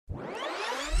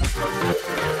In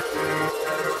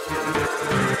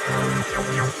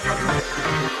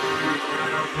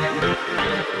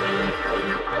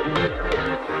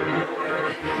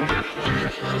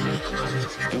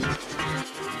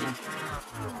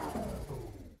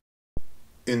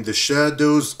the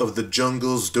shadows of the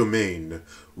jungle's domain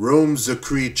roams a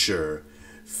creature,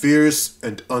 fierce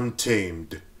and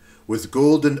untamed, with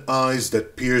golden eyes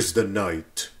that pierce the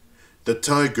night. The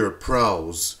tiger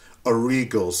prowls, a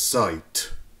regal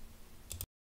sight.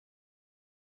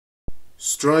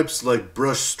 Stripes like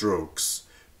brushstrokes,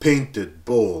 painted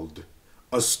bold,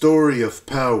 a story of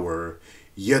power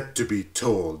yet to be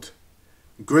told.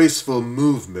 Graceful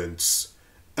movements,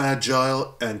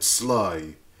 agile and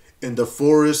sly, in the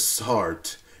forest's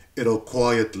heart it'll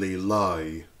quietly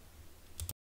lie.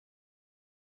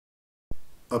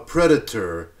 A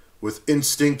predator with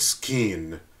instincts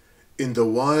keen, in the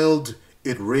wild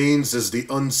it reigns as the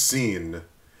unseen.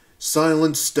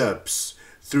 Silent steps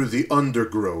through the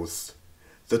undergrowth,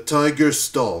 the tiger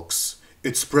stalks,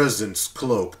 its presence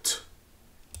cloaked.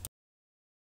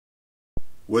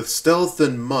 With stealth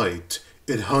and might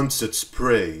it hunts its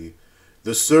prey,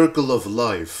 the circle of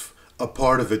life a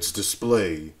part of its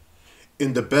display.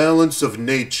 In the balance of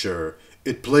nature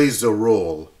it plays a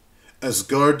role, as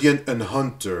guardian and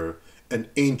hunter, an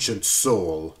ancient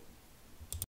soul.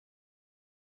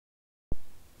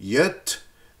 Yet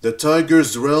the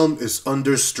tiger's realm is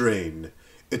under strain,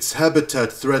 its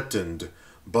habitat threatened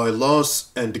by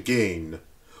loss and gain.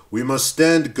 We must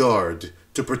stand guard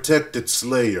to protect its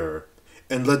slayer,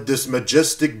 and let this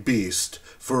majestic beast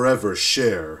forever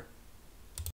share.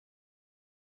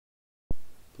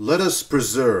 Let us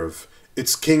preserve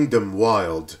its kingdom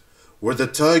wild, where the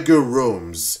tiger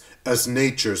roams as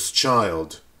nature's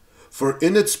child. For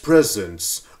in its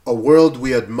presence a world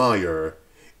we admire,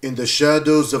 in the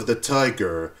shadows of the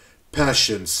tiger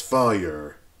passions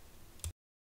fire.